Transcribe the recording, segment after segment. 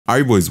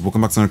Alright boys,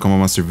 welcome back to another Combo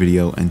Master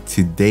video, and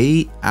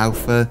today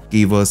Alpha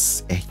gave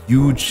us a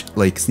huge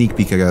sneak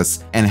peek I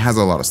guess, and it has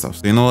a lot of stuff.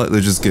 So you know what,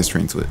 let's just get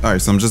straight into it.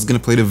 Alright, so I'm just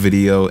gonna play the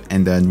video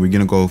and then we're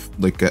gonna go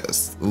a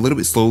little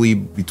bit slowly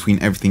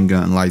between everything,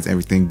 gonna analyze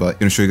everything, but I'm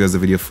gonna show you guys the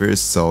video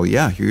first. So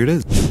yeah, here it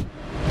is.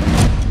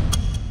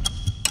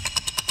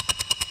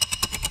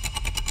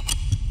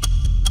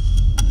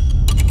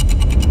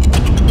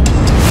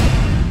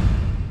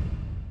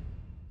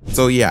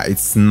 So yeah,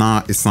 it's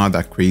not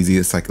that crazy.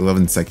 It's like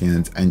 11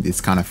 seconds and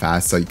it's kind of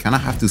fast, so you kind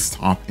of have to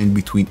stop in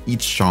between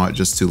each shot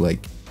just to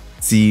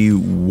see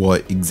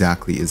what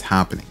exactly is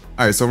happening.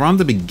 All right, so around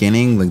the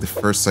beginning, the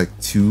first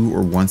 2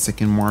 or 1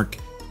 second mark,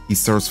 he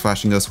starts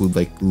flashing us with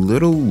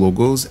little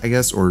logos, I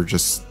guess, or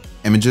just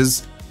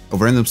images of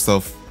random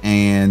stuff,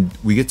 and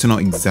we get to know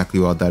exactly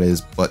what that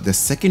is. But the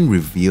second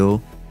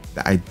reveal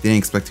that I didn't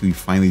expect to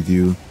finally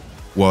do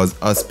was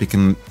us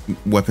picking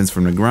weapons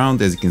from the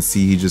ground. As you can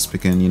see, he's just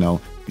picking,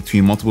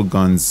 between multiple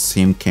guns,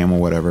 same camo,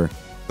 whatever.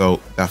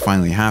 So that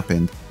finally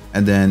happened.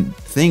 And then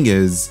the thing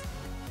is,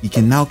 you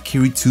can now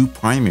carry 2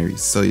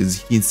 primaries. So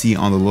as you can see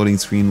on the loading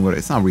screen,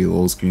 it's not really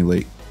loading screen,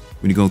 when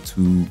you go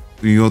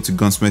to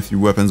gunsmith, your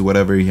weapons,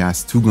 whatever, he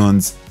has 2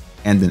 guns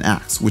and an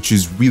axe, which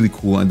is really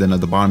cool. And then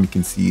at the bottom you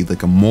can see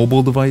a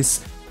mobile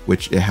device,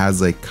 which it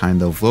has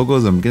kind of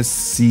logos. I'm gonna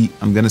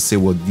say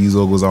what these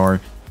logos are,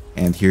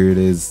 and here it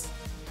is.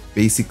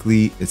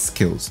 Basically, it's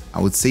skills.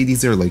 I would say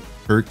these are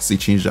perks. They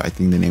changed, I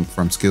think, the name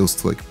from skills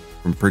to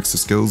from perks to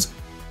skills.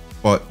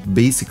 But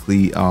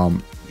basically,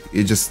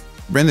 it just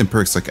random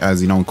perks,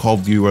 as in Call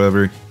of Duty,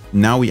 whatever.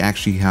 Now we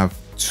actually have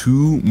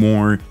 2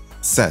 more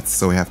sets,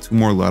 so we have 2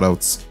 more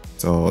loadouts.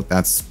 So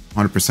that's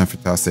 100%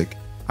 fantastic.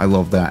 I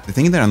love that. The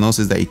thing that I noticed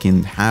is that you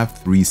can have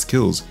 3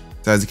 skills.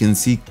 So as you can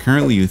see,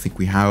 currently, I think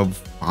we have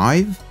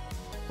 5,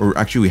 or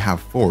actually we have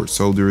 4.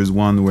 So there is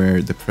one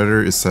where the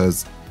Predator, it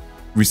says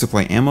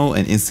resupply ammo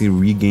and instantly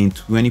regain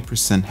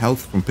 20%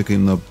 health from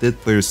picking up dead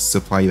players'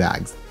 supply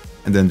bags.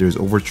 And then there's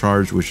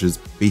overcharge, which is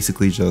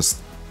basically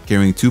just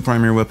carrying 2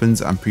 primary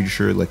weapons. I'm pretty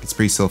sure it's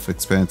pretty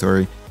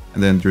self-explanatory.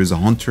 And then there's a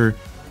hunter.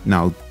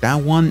 Now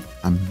that one,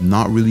 I'm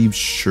not really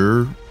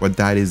sure what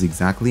that is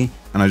exactly.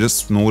 And I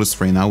just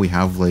noticed right now we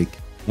have 1,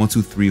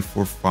 2, 3,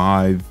 4,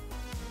 5.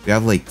 We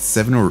have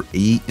 7 or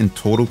 8 in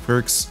total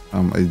perks.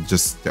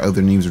 Just the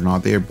other names are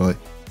not there, but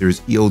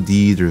there's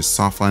EOD, there's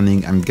soft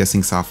landing. I'm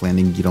guessing soft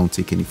landing, you don't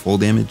take any fall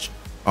damage.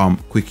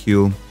 Quick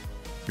heal,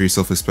 very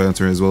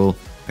self-explanatory as well.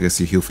 I guess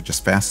you heal for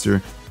just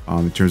faster.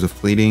 In terms of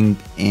plating,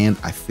 and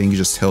I think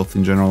just health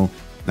in general.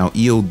 Now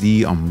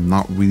EOD, I'm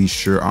not really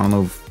sure. I don't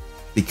know if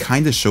they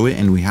kind of show it,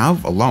 and we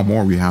have a lot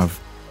more. We have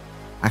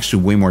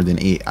actually way more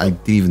than 8. I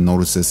didn't even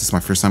notice this. It's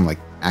my first time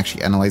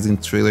actually analyzing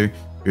the trailer.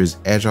 There's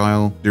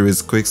agile, there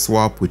is quick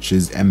swap, which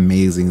is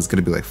amazing. It's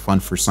gonna be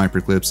fun for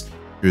sniper clips.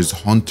 There's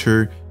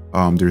hunter.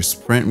 There's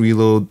sprint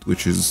reload,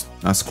 which is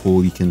that's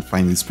cool. You can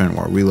finally sprint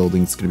while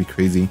reloading. It's gonna be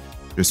crazy.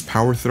 There's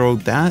power throw.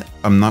 That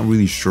I'm not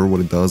really sure what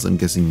it does. I'm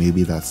guessing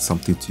maybe that's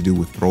something to do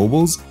with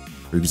throwables.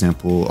 For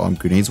example,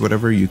 grenades,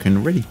 whatever. You can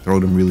already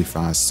throw them really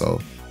fast, so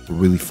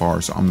really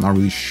far. So I'm not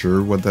really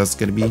sure what that's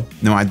gonna be.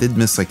 No, I did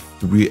miss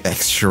 3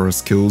 extra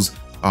skills.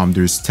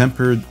 There's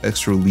tempered,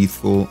 extra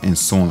lethal, and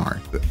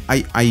sonar.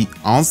 I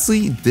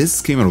honestly,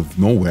 this came out of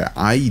nowhere.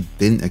 I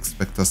didn't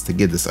expect us to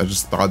get this. I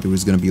just thought there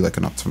was gonna be an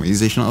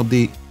optimization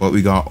update, but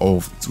we got all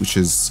of it, which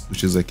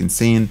is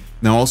insane.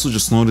 Now also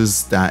just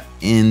noticed that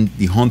in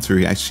the hunter,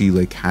 he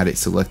actually had it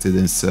selected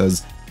and it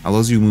says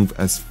allows you to move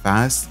as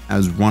fast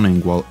as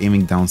running while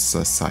aiming down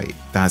sight.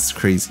 That's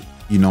crazy.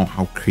 You know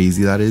how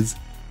crazy that is?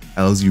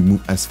 Allows you to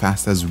move as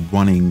fast as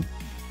running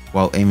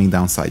while aiming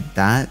down sight.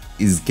 That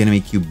is gonna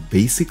make you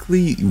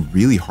basically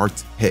really hard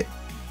to hit,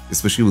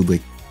 especially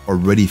with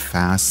already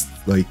fast.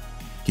 You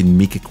can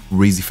make a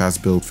crazy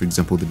fast build, for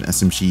example with an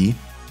SMG,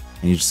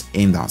 and you just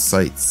aim down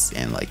sights,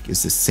 and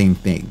it's the same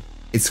thing.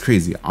 It's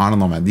crazy. I don't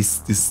know, man.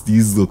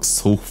 These look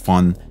so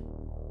fun.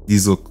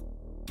 These look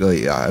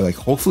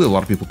hopefully a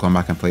lot of people come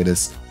back and play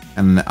this.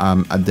 And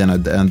at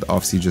the end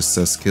obviously just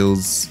says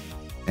skills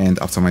and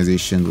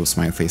optimization with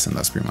smiley face, and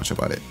that's pretty much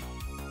about it.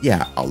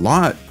 Yeah, a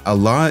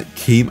lot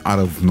came out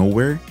of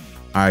nowhere.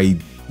 I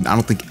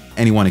don't think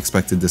anyone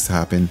expected this to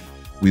happen.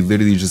 We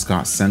literally just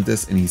got sent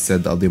this, and he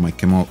said the update might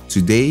come out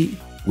today,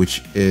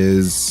 which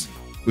is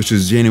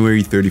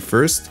January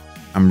 31st.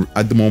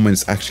 At the moment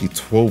it's actually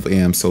 12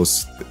 AM, so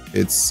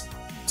it's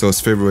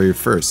February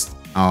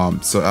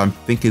 1st. So I'm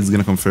thinking it's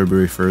gonna come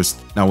February 1st.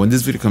 Now when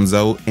this video comes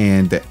out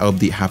and the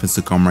update happens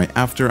to come right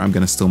after, I'm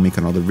gonna still make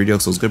another video,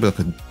 so it's gonna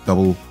be a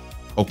double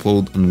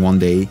upload in one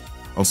day.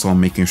 Also,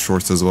 I'm making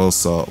shorts as well.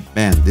 So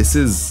man, this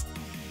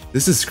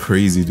is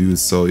crazy, dude.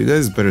 So you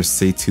guys better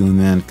stay tuned,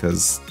 man,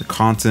 because the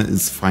content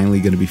is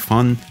finally gonna be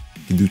fun.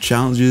 You can do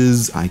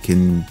challenges.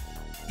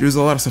 There's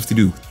a lot of stuff to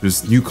do.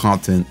 There's new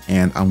content,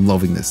 and I'm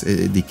loving this.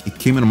 It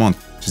came in a month,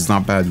 which is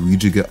not bad. We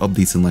usually get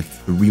updates in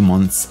 3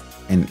 months,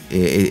 and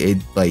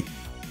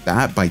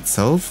that by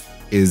itself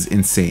is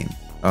insane.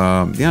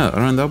 Yeah,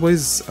 other than that,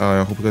 boys,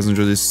 I hope you guys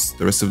enjoy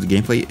the rest of the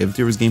gameplay. If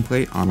there was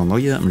gameplay, I don't know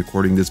yet. I'm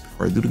recording this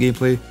before I do the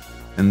gameplay.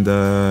 And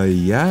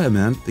yeah,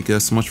 man, thank you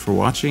guys so much for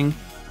watching.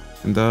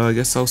 And I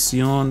guess I'll see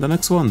you on the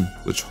next one,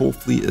 which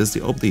hopefully is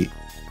the update.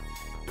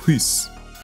 Peace.